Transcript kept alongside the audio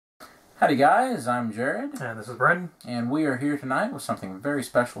Howdy guys, I'm Jared. And this is Brendan. And we are here tonight with something very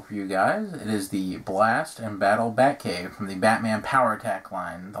special for you guys. It is the Blast and Battle Batcave from the Batman Power Attack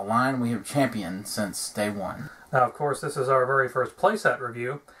line, the line we have championed since day one. Now, of course, this is our very first playset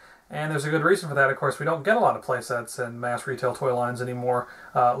review, and there's a good reason for that. Of course, we don't get a lot of playsets in mass retail toy lines anymore,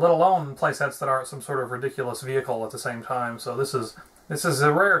 let alone playsets that aren't some sort of ridiculous vehicle at the same time. So this is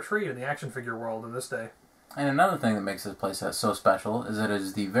a rare treat in the action figure world in this day. And another thing that makes this playset so special is that it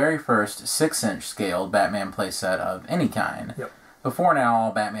is the very first 6-inch scaled Batman playset of any kind. Yep. Before now,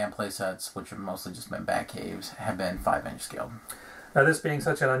 all Batman playsets, which have mostly just been Batcaves, have been 5-inch scaled. Now, this being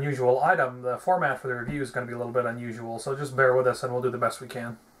such an unusual item, the format for the review is going to be a little bit unusual, so just bear with us and we'll do the best we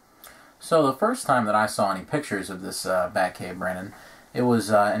can. So the first time that I saw any pictures of this Batcave, Brennan, it was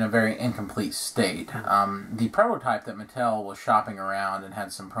in a very incomplete state. The prototype that Mattel was shopping around and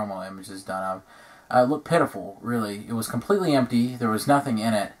had some promo images done of looked pitiful, really. It was completely empty. There was nothing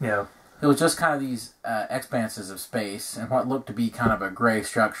in it. Yeah. It was just kind of these expanses of space and what looked to be kind of a gray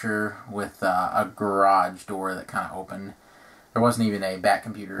structure with a garage door that kind of opened. There wasn't even a bat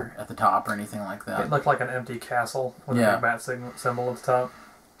computer at the top or anything like that. It looked like an empty castle with a big bat symbol at the top.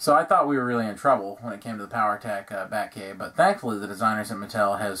 So I thought we were really in trouble when it came to the Power Attack Batcave, but thankfully the designers at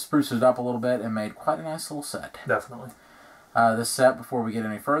Mattel has spruced it up a little bit and made quite a nice little set. Definitely. This set, before we get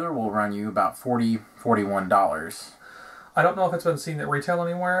any further, will run you about $41. I don't know if it's been seen at retail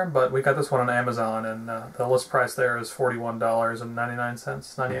anywhere, but we got this one on Amazon, and the list price there is $41.99, 98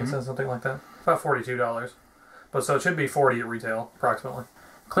 cents, something like that. About $42. But so it should be $40 at retail, approximately.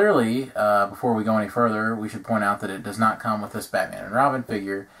 Clearly, before we go any further, we should point out that it does not come with this Batman and Robin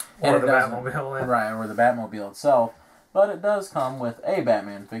figure. Or the Batmobile. Right, or the Batmobile itself. But it does come with a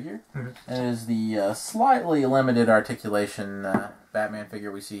Batman figure. It is the slightly limited articulation Batman figure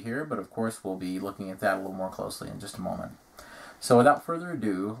we see here, but of course we'll be looking at that a little more closely in just a moment. So without further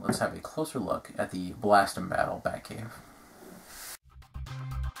ado, let's have a closer look at the Blast and Battle Batcave.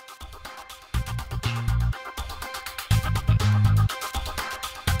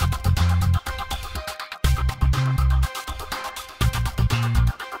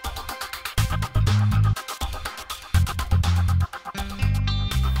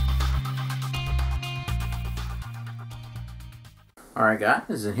 Alright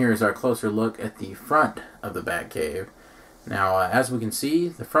guys, and here's our closer look at the front of the Batcave. Now, as we can see,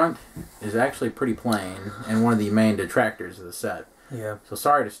 the front is actually pretty plain, and one of the main detractors of the set. Yeah. So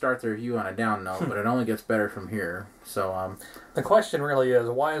sorry to start the review on a down note, but it only gets better from here. So, the question really is,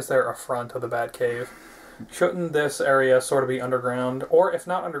 why is there a front of the Batcave? Shouldn't this area sort of be underground? Or if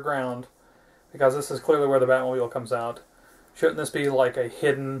not underground, because this is clearly where the Batmobile comes out, shouldn't this be like a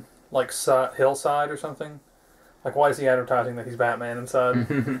hidden hillside or something? Like, why is he advertising that he's Batman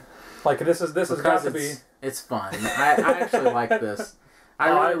inside? Like, this has got to be... It's fun. I actually like this. I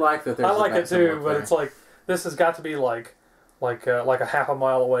really like that there's I like it too, but it's like, this has got to be like a half a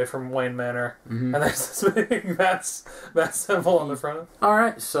mile away from Wayne Manor. And there's this big bat symbol on the front.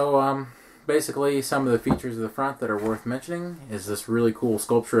 Alright, so basically some of the features of the front that are worth mentioning is this really cool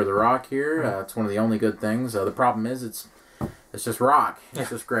sculpture of the Rock here. It's one of the only good things. The problem is it's just rock. It's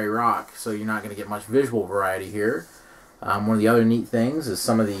just gray rock, so you're not going to get much visual variety here. One of the other neat things is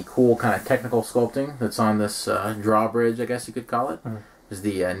some of the cool kind of technical sculpting that's on this drawbridge, I guess you could call it. Is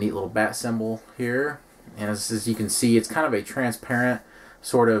the neat little bat symbol here. And as you can see, it's kind of a transparent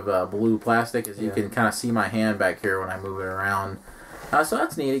sort of blue plastic. As you can kind of see my hand back here when I move it around. So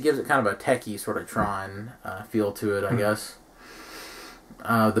that's neat. It gives it kind of a techie sort of Tron feel to it, I guess.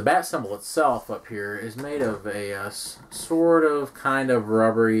 The bat symbol itself up here is made of a sort of kind of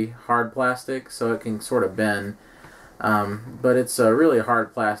rubbery hard plastic, so it can sort of bend. But it's really a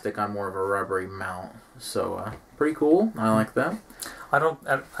hard plastic on more of a rubbery mount. So pretty cool. I like that. I don't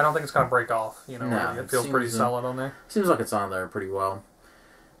think it's gonna break off. You know, no, it feels pretty solid on there. Seems like it's on there pretty well.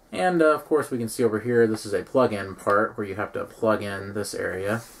 And of course, we can see over here. This is a plug-in part where you have to plug in this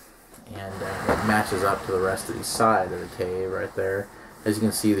area, and it matches up to the rest of the side of the cave right there. As you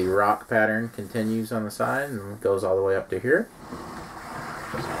can see, the rock pattern continues on the side and goes all the way up to here.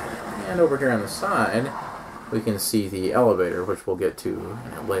 And over here on the side, we can see the elevator, which we'll get to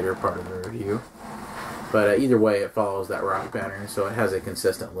in a later part of the review. But either way, it follows that rock pattern, so it has a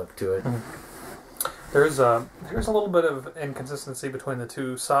consistent look to it. There's a little bit of inconsistency between the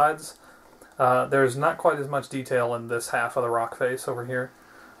two sides. There's not quite as much detail in this half of the rock face over here.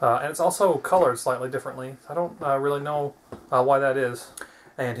 And it's also colored slightly differently. I don't really know why that is.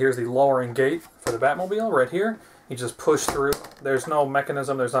 And here's the lowering gate for the Batmobile right here. You just push through. There's no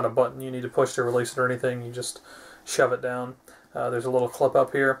mechanism. There's not a button you need to push to release it or anything. You just shove it down. There's a little clip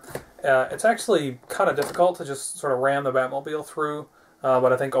up here. It's actually kind of difficult to just sort of ram the Batmobile through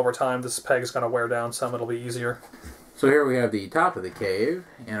but I think over time this peg is going to wear down some. It'll be easier. So here we have the top of the cave,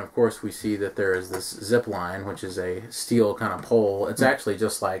 and of course we see that there is this zip line, which is a steel kind of pole. It's actually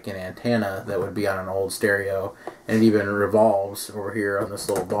just like an antenna that would be on an old stereo, and it even revolves over here on this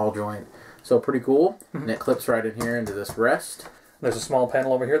little ball joint. So pretty cool, and it clips right in here into this rest. There's a small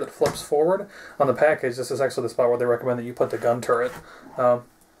panel over here that flips forward. On the package, this is actually the spot where they recommend that you put the gun turret.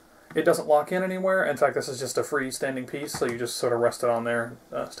 It doesn't lock in anywhere. In fact, this is just a freestanding piece, so you just sort of rest it on there,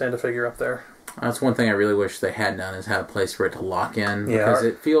 stand a figure up there. That's one thing I really wish they had done, is had a place for it to lock in, because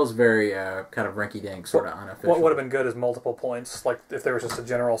it feels very kind of rinky-dink, sort of unofficial. What would have been good is multiple points, like if there was just a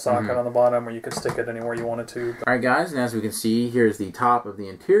general socket on the bottom where you could stick it anywhere you wanted to. Alright guys, and as we can see, here's the top of the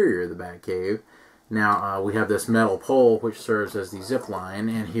interior of the Batcave. Now, we have this metal pole which serves as the zip line,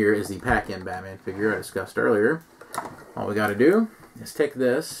 and here is the pack-in Batman figure I discussed earlier. All we got to do is take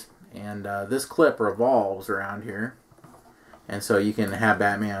this, and this clip revolves around here, and so you can have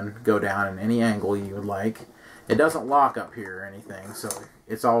Batman go down in any angle you would like. It doesn't lock up here or anything, so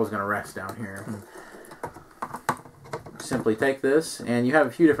it's always going to rest down here. Simply take this, and you have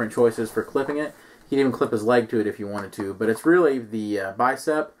a few different choices for clipping it. You can even clip his leg to it if you wanted to, but it's really the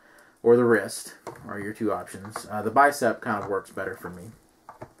bicep or the wrist are your two options. The bicep kind of works better for me.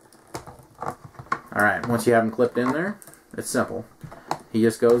 Alright, once you have him clipped in there, it's simple. He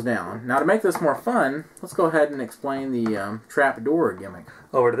just goes down. Now to make this more fun, let's go ahead and explain the trap door gimmick.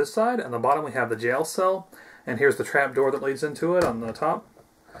 Over to this side, on the bottom we have the jail cell, and here's the trap door that leads into it on the top.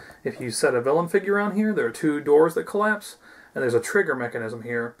 If you set a villain figure on here, there are two doors that collapse, and there's a trigger mechanism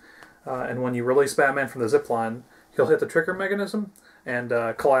here. And when you release Batman from the zip line, he'll hit the trigger mechanism and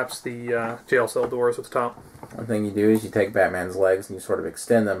collapse the jail cell doors at the top. One thing you do is you take Batman's legs and you sort of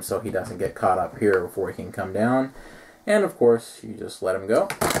extend them so he doesn't get caught up here before he can come down. And of course, you just let him go.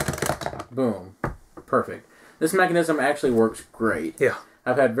 Boom. Perfect. This mechanism actually works great. Yeah.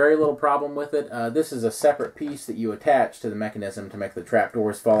 I've had very little problem with it. This is a separate piece that you attach to the mechanism to make the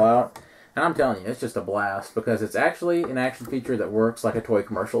trapdoors fall out. And I'm telling you, it's just a blast, because it's actually an action feature that works like a toy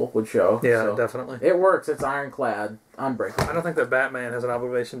commercial would show. Yeah, so definitely. It works. It's ironclad, unbreakable. I don't think that Batman has an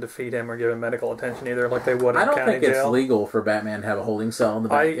obligation to feed him or give him medical attention either, like they would in county jail. I don't think it's legal for Batman to have a holding cell in the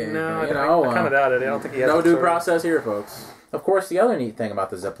Batcave. I kind of doubt it. I don't think he has no due process here, folks. Of course, the other neat thing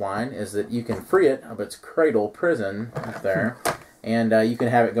about the zip line is that you can free it of its cradle prison up there, and you can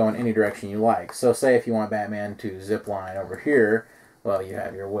have it go in any direction you like. So say if you want Batman to zip line over here, well, you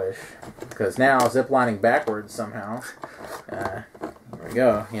have your wish. Because now, ziplining backwards somehow, here we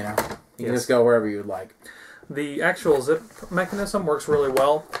go, you know. You can just go wherever you would like. The actual zip mechanism works really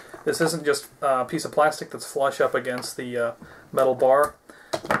well. This isn't just a piece of plastic that's flush up against the metal bar.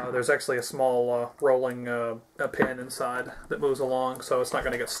 There's actually a small rolling pin inside that moves along, so it's not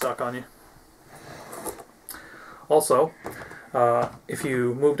going to get stuck on you. Also, if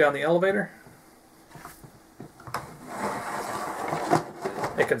you move down the elevator,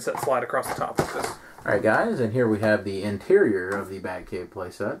 it can sit flat across the top like this. Alright guys, and here we have the interior of the Batcave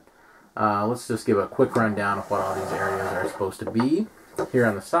playset. Let's just give a quick rundown of what all these areas are supposed to be. Here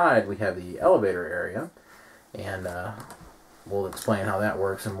on the side we have the elevator area, and we'll explain how that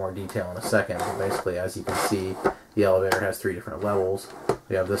works in more detail in a second. But basically, as you can see, the elevator has 3 different levels.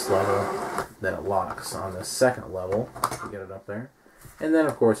 We have this level, then it locks on the second level to get it up there, and then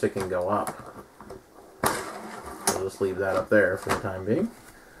of course it can go up. We'll just leave that up there for the time being.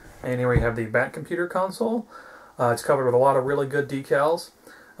 And here we have the Bat Computer console. It's covered with a lot of really good decals.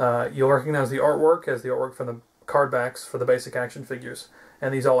 You'll recognize the artwork as the artwork from the card backs for the basic action figures.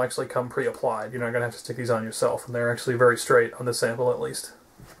 And these all actually come pre-applied. You're not going to have to stick these on yourself. And they're actually very straight on this sample, at least.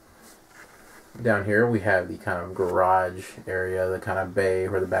 Down here we have the kind of garage area, the kind of bay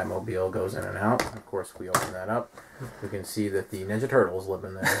where the Batmobile goes in and out. Of course, if we open that up, we can see that the Ninja Turtles live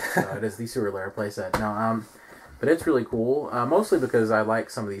in there. So it is the sewer layer playset. Now, but it's really cool, mostly because I like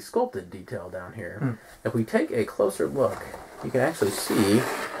some of the sculpted detail down here. If we take a closer look, you can actually see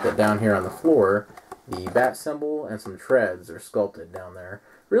that down here on the floor, the bat symbol and some treads are sculpted down there.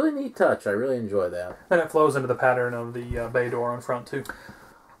 Really neat touch. I really enjoy that. And it flows into the pattern of the bay door on front, too.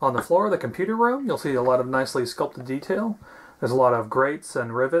 On the floor of the computer room, you'll see a lot of nicely sculpted detail. There's a lot of grates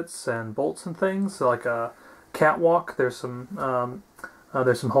and rivets and bolts and things, like a catwalk. There's some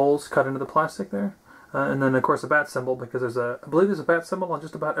holes cut into the plastic there. And then, of course, a bat symbol, because I believe there's a bat symbol on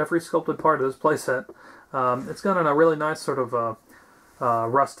just about every sculpted part of this playset. It's got in a really nice sort of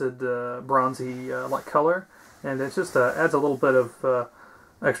rusted, bronzy-like color, and it just adds a little bit of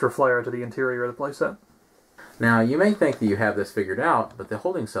extra flair to the interior of the playset. Now, you may think that you have this figured out, but the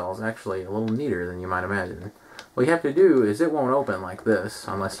holding cell is actually a little neater than you might imagine. What you have to do is it won't open like this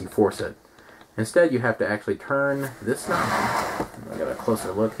unless you force it. Instead, you have to actually turn this knob. I got a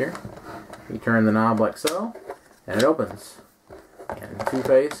closer look here. You turn the knob like so, and it opens. And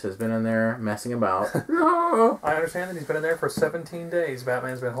Two-Face has been in there messing about. I understand that he's been in there for 17 days.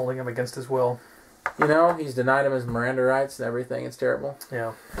 Batman's been holding him against his will. You know, he's denied him his Miranda rights and everything. It's terrible.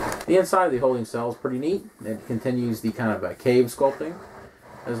 Yeah. The inside of the holding cell is pretty neat. It continues the kind of cave sculpting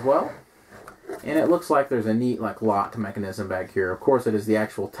as well. And it looks like there's a neat lock mechanism back here. Of course, it is the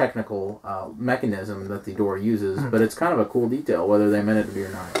actual technical mechanism that the door uses, but it's kind of a cool detail, whether they meant it to be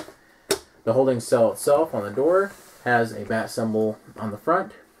or not. The holding cell itself on the door has a bat symbol on the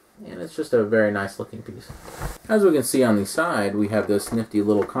front, and it's just a very nice looking piece. As we can see on the side, we have this nifty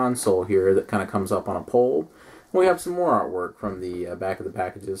little console here that kind of comes up on a pole. We have some more artwork from the back of the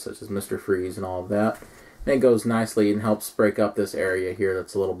packages, such as Mr. Freeze and all of that. And it goes nicely and helps break up this area here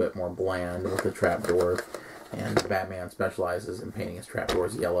that's a little bit more bland with the trapdoor. And Batman specializes in painting his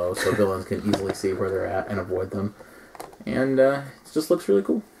trapdoors yellow so villains can easily see where they're at and avoid them. And it just looks really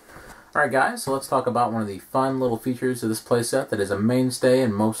cool. Alright guys, so let's talk about one of the fun little features of this playset that is a mainstay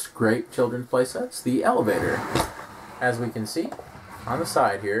in most great children's playsets, the elevator. As we can see, on the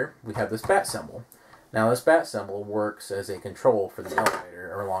side here, we have this bat symbol. Now this bat symbol works as a control for the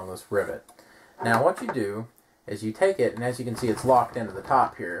elevator along this rivet. Now what you do is you take it, and as you can see it's locked into the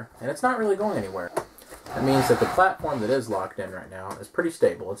top here, and it's not really going anywhere. That means that the platform that is locked in right now is pretty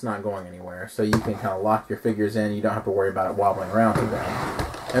stable. It's not going anywhere, so you can kind of lock your figures in. You don't have to worry about it wobbling around too bad.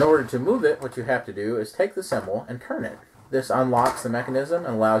 In order to move it, what you have to do is take the symbol and turn it. This unlocks the mechanism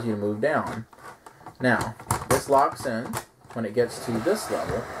and allows you to move down. Now, this locks in when it gets to this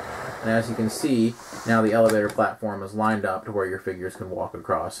level, and as you can see, now the elevator platform is lined up to where your figures can walk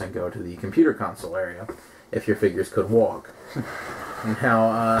across and go to the computer console area, if your figures could walk.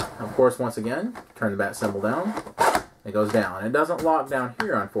 Now, of course, once again, turn the bat symbol down, it goes down. It doesn't lock down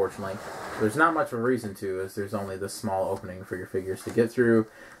here, unfortunately. There's not much of a reason to, as there's only this small opening for your figures to get through.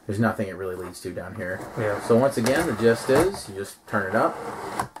 There's nothing it really leads to down here. Yeah. So once again, the gist is, you just turn it up,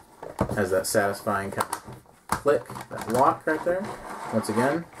 has that satisfying kind of click, that lock right there. Once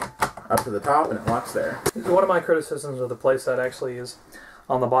again, up to the top, and it locks there. One of my criticisms of the playset actually is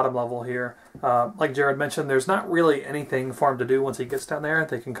on the bottom level here. Like Jared mentioned, there's not really anything for him to do once he gets down there.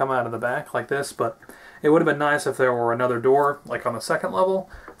 They can come out of the back like this, but it would have been nice if there were another door, like on the second level,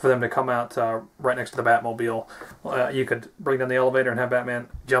 for them to come out right next to the Batmobile. You could bring down the elevator and have Batman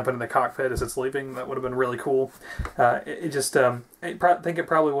jump into the cockpit as it's leaving. That would have been really cool. I think it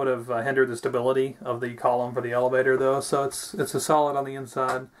probably would have hindered the stability of the column for the elevator, though. So it's a solid on the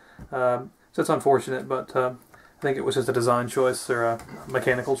inside. So it's unfortunate, but I think it was just a design choice or a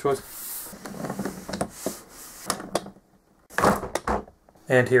mechanical choice.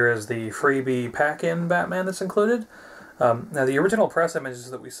 And here is the freebie pack-in Batman that's included. Now the original press images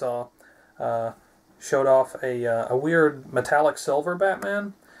that we saw showed off a weird metallic silver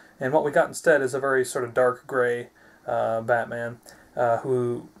Batman, and what we got instead is a very sort of dark gray Batman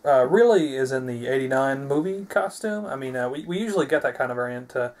who really is in the '89 movie costume. I mean, we usually get that kind of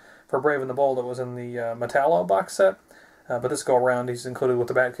variant for Brave and the Bold that was in the Mattel box set. But this go around, he's included with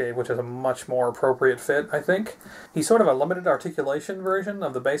the Batcave, which is a much more appropriate fit, I think. He's sort of a limited articulation version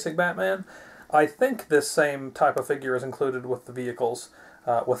of the basic Batman. I think this same type of figure is included with the vehicles,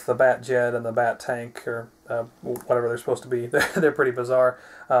 with the Bat Jet and the Bat Tank, or whatever they're supposed to be. They're pretty bizarre.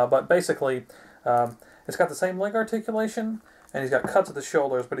 But basically, it's got the same leg articulation, and he's got cuts at the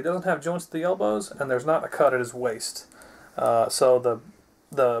shoulders, but he doesn't have joints at the elbows, and there's not a cut at his waist. So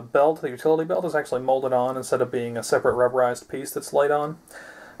the belt, the utility belt, is actually molded on instead of being a separate rubberized piece that's laid on.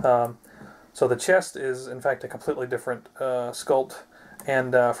 So the chest is, in fact, a completely different sculpt.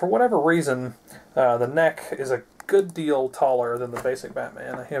 And for whatever reason, the neck is a good deal taller than the basic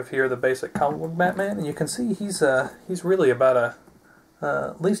Batman. I have here the basic comic book Batman, and you can see he's really about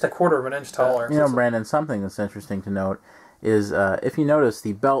at least a quarter of an inch taller. You know, Brandon, something that's interesting to note is if you notice,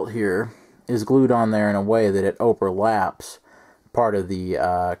 the belt here is glued on there in a way that it overlaps part of the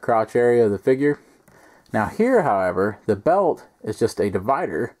crotch area of the figure. Now here, however, the belt is just a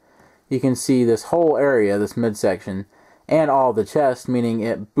divider. You can see this whole area, this midsection, and all the chest, meaning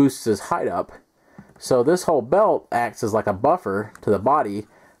it boosts his height up. So this whole belt acts as like a buffer to the body,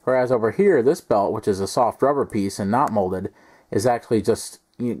 whereas over here, this belt, which is a soft rubber piece and not molded, is actually just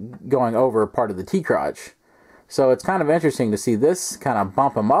going over part of the T-crotch. So it's kind of interesting to see this kind of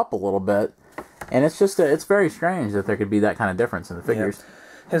bump him up a little bit. And it's just, it's very strange that there could be that kind of difference in the figures.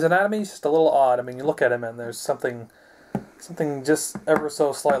 Yeah. His anatomy is just a little odd. I mean, you look at him and there's something just ever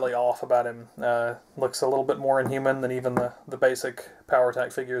so slightly off about him. Looks a little bit more inhuman than even the basic Power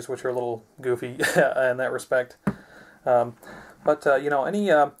Attack figures, which are a little goofy in that respect. But you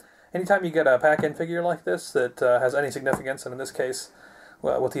know, anytime you get a pack-in figure like this that has any significance, and in this case,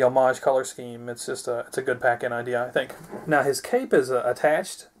 well, with the homage color scheme, it's a good pack-in idea, I think. Now his cape is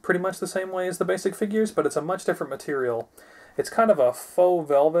attached pretty much the same way as the basic figures, but it's a much different material. It's kind of a faux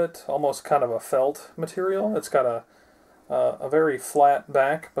velvet, almost kind of a felt material. It's got a very flat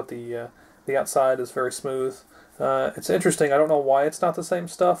back, but the outside is very smooth. It's interesting. I don't know why it's not the same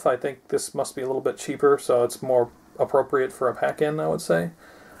stuff. I think this must be a little bit cheaper, so it's more appropriate for a pack-in, I would say.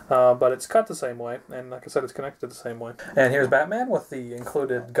 But it's cut the same way, and like I said, it's connected the same way. And here's Batman with the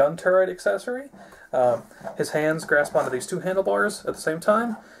included gun turret accessory. His hands grasp onto these two handlebars at the same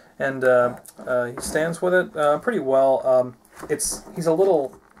time, and he stands with it pretty well. He's a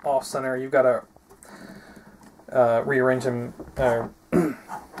little off-center. You've got to rearrange him.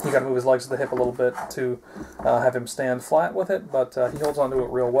 You got to move his legs to the hip a little bit to have him stand flat with it, but he holds onto it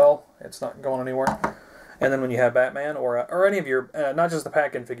real well. It's not going anywhere. And then when you have Batman, or any of your, not just the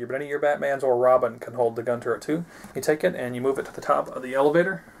pack-in figure, but any of your Batmans or Robin can hold the gun turret too. You take it and you move it to the top of the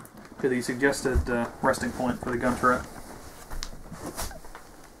elevator, to the suggested resting point for the gun turret.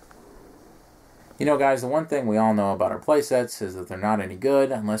 You know, guys, the one thing we all know about our playsets is that they're not any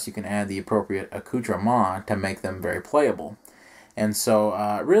good unless you can add the appropriate accoutrement to make them very playable. And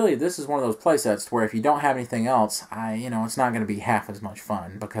so, really, this is one of those playsets where if you don't have anything else, it's not going to be half as much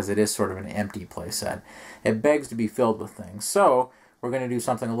fun because it is sort of an empty playset. It begs to be filled with things. So, we're going to do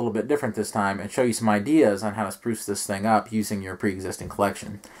something a little bit different this time and show you some ideas on how to spruce this thing up using your pre-existing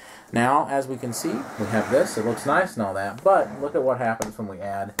collection. Now, as we can see, we have this. It looks nice and all that, but look at what happens when we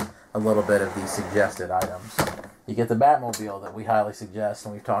add a little bit of these suggested items. You get the Batmobile that we highly suggest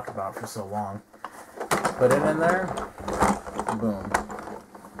and we've talked about for so long. Put it in there. Boom.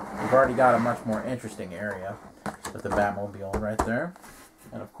 We've already got a much more interesting area with the Batmobile right there.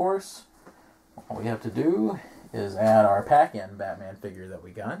 And of course, all we have to do is add our pack-in Batman figure that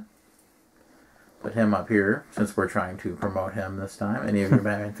we got. Put him up here, since we're trying to promote him this time. Any of your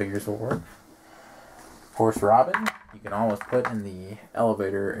Batman figures will work. Of course, Robin, you can always put in the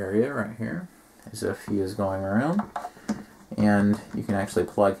elevator area right here, as if he is going around. And you can actually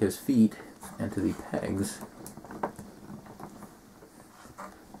plug his feet into the pegs.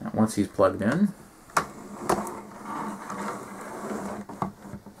 Now, once he's plugged in,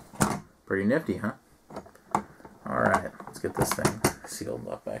 pretty nifty, huh? Alright, let's get this thing sealed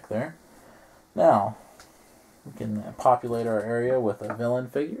up back there. Now, we can populate our area with a villain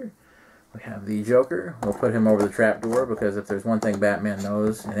figure. We have the Joker. We'll put him over the trapdoor because if there's one thing Batman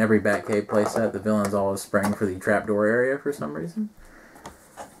knows, in every Batcave playset, the villain's always spraying for the trapdoor area for some reason.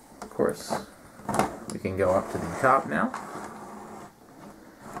 Of course, we can go up to the top now.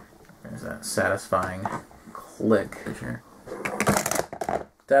 There's that satisfying click.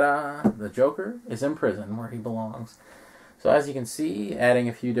 Ta-da! The Joker is in prison where he belongs. So as you can see, adding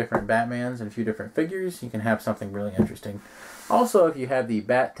a few different Batmans and a few different figures, you can have something really interesting. Also, if you have the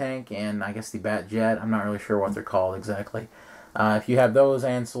Bat Tank and I guess the Bat Jet, I'm not really sure what they're called exactly. If you have those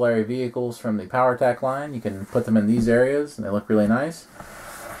ancillary vehicles from the PowerTac line, you can put them in these areas and they look really nice.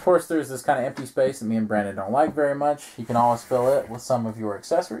 Of course, there's this kind of empty space that me and Brandon don't like very much. You can always fill it with some of your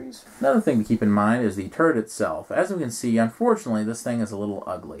accessories. Another thing to keep in mind is the turret itself. As we can see, unfortunately, this thing is a little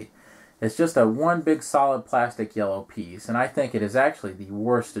ugly. It's just a one big solid plastic yellow piece, and I think it is actually the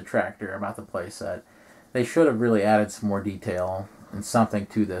worst detractor about the playset. They should have really added some more detail and something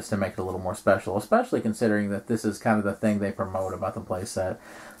to this to make it a little more special, especially considering that this is kind of the thing they promote about the playset.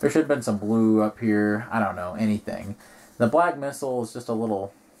 There should have been some blue up here, I don't know, anything. The black missile is just a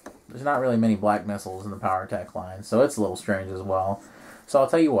little... There's not really many black missiles in the PowerTac line, so it's a little strange as well. So I'll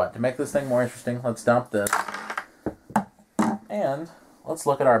tell you what, to make this thing more interesting, let's dump this. And let's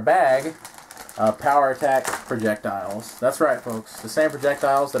look at our bag of PowerTac projectiles. That's right, folks. The same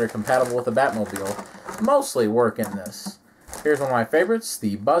projectiles that are compatible with the Batmobile mostly work in this. Here's one of my favorites,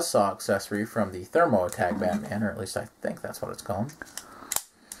 the Buzzsaw accessory from the Thermo Attack Batman, or at least I think that's what it's called.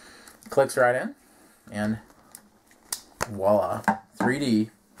 Clicks right in, and voila,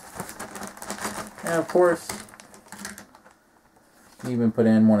 3D. And of course, you even put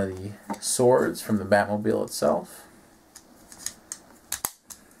in one of the swords from the Batmobile itself.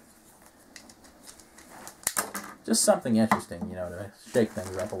 Just something interesting, you know, to shake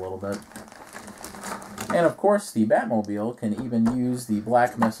things up a little bit. And of course, the Batmobile can even use the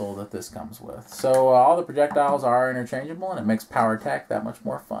black missile that this comes with. So all the projectiles are interchangeable, and it makes PowerTac that much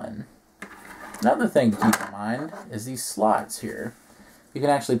more fun. Another thing to keep in mind is these slots here. You can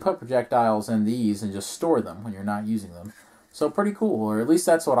actually put projectiles in these and just store them when you're not using them. So pretty cool, or at least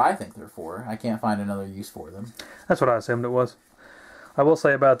that's what I think they're for. I can't find another use for them. That's what I assumed it was. I will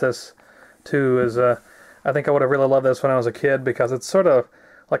say about this, too, is I think I would have really loved this when I was a kid because it's sort of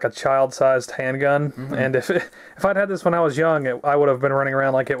like a child-sized handgun. And if I'd had this when I was young, I would have been running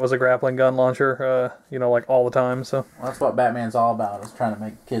around like it was a grappling gun launcher, you know, like all the time. So well, that's what Batman's all about, is trying to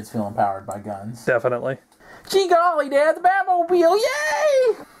make kids feel empowered by guns. definitely. Gee golly, Dad, the Batmobile,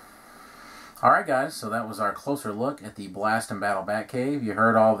 yay! Alright guys, so that was our closer look at the Blast and Battle Batcave. You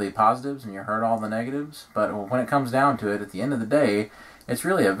heard all the positives and you heard all the negatives, but when it comes down to it, at the end of the day, it's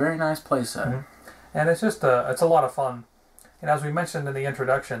really a very nice playset. And it's just it's a lot of fun. And as we mentioned in the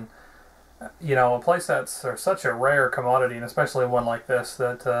introduction, you know, playsets are such a rare commodity, and especially one like this,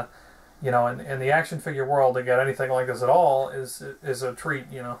 that, you know, in the action figure world, to get anything like this at all is a treat,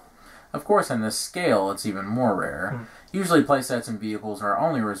 you know. Of course, in this scale, it's even more rare. Usually playsets and vehicles are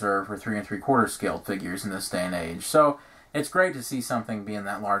only reserved for 3 3/4 scaled figures in this day and age, so it's great to see something being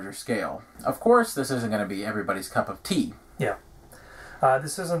that larger scale. Of course, this isn't going to be everybody's cup of tea. Yeah.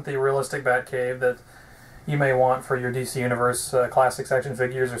 This isn't the realistic Batcave that you may want for your DC Universe Classics action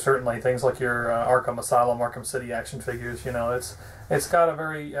figures, or certainly things like your Arkham Asylum, Arkham City action figures. You know, it's got a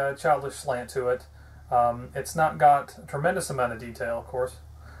very childish slant to it. It's not got a tremendous amount of detail, of course.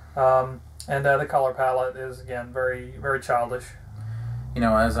 And the color palette is, again, very, very childish. You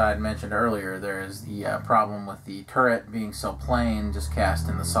know, as I had mentioned earlier, there is the problem with the turret being so plain, just cast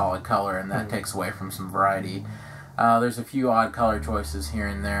in the solid color, and that takes away from some variety. There's a few odd color choices here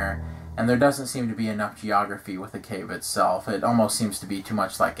and there, and there doesn't seem to be enough geography with the cave itself. It almost seems to be too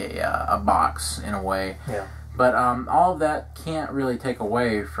much like a box, in a way. Yeah. But all of that can't really take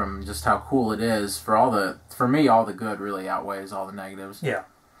away from just how cool it is. For me, all the good really outweighs all the negatives. Yeah.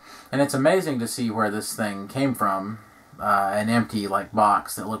 And it's amazing to see where this thing came from, an empty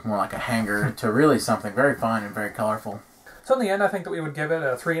box that looked more like a hanger, to really something very fun and very colorful. So in the end, I think that we would give it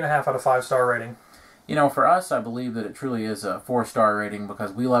a 3.5 out of 5 star rating. You know, for us, I believe that it truly is a 4-star rating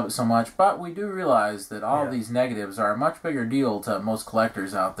because we love it so much, but we do realize that all of these negatives are a much bigger deal to most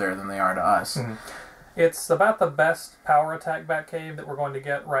collectors out there than they are to us. It's about the best power attack Batcave that we're going to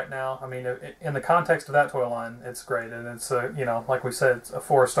get right now. I mean, in the context of that toy line, it's great, and it's you know, like we said, it's a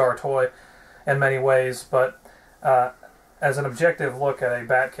 4-star toy in many ways. But as an objective look at a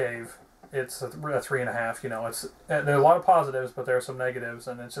Batcave, it's a 3.5. You know, there are a lot of positives, but there are some negatives,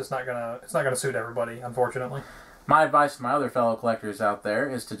 and it's just not gonna suit everybody, unfortunately. My advice to my other fellow collectors out there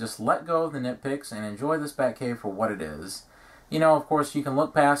is to just let go of the nitpicks and enjoy this Batcave for what it is. You know, of course, you can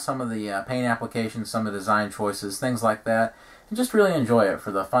look past some of the paint applications, some of the design choices, things like that, and just really enjoy it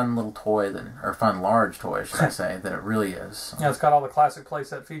for the fun little toy, or fun large toy, should I say, that it really is. Yeah, it's got all the classic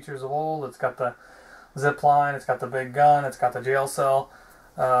playset features of old. It's got the zip line, it's got the big gun, it's got the jail cell,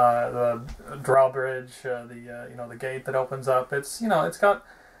 the drawbridge, you know, the gate that opens up. It's, you know, it's got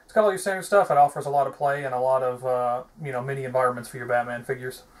all your standard stuff. It offers a lot of play and a lot of you know, mini environments for your Batman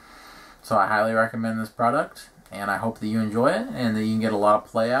figures. So I highly recommend this product. And I hope that you enjoy it, and that you can get a lot of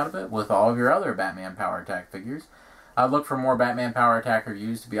play out of it with all of your other Batman Power Attack figures. I look for more Batman Power Attack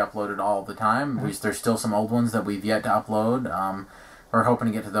reviews to be uploaded all the time. There's still some old ones that we've yet to upload. We're hoping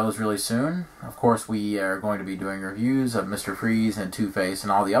to get to those really soon. Of course, we are going to be doing reviews of Mr. Freeze and Two-Face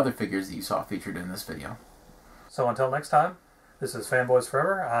and all the other figures that you saw featured in this video. So until next time, this is Fanboys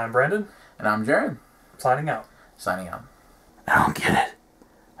Forever. I'm Brandon. And I'm Jared. Signing out. Signing out. I don't get it.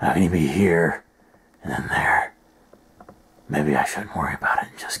 How can you be here and then there? Maybe I shouldn't worry about it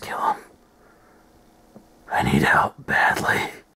and just kill him. I need help badly.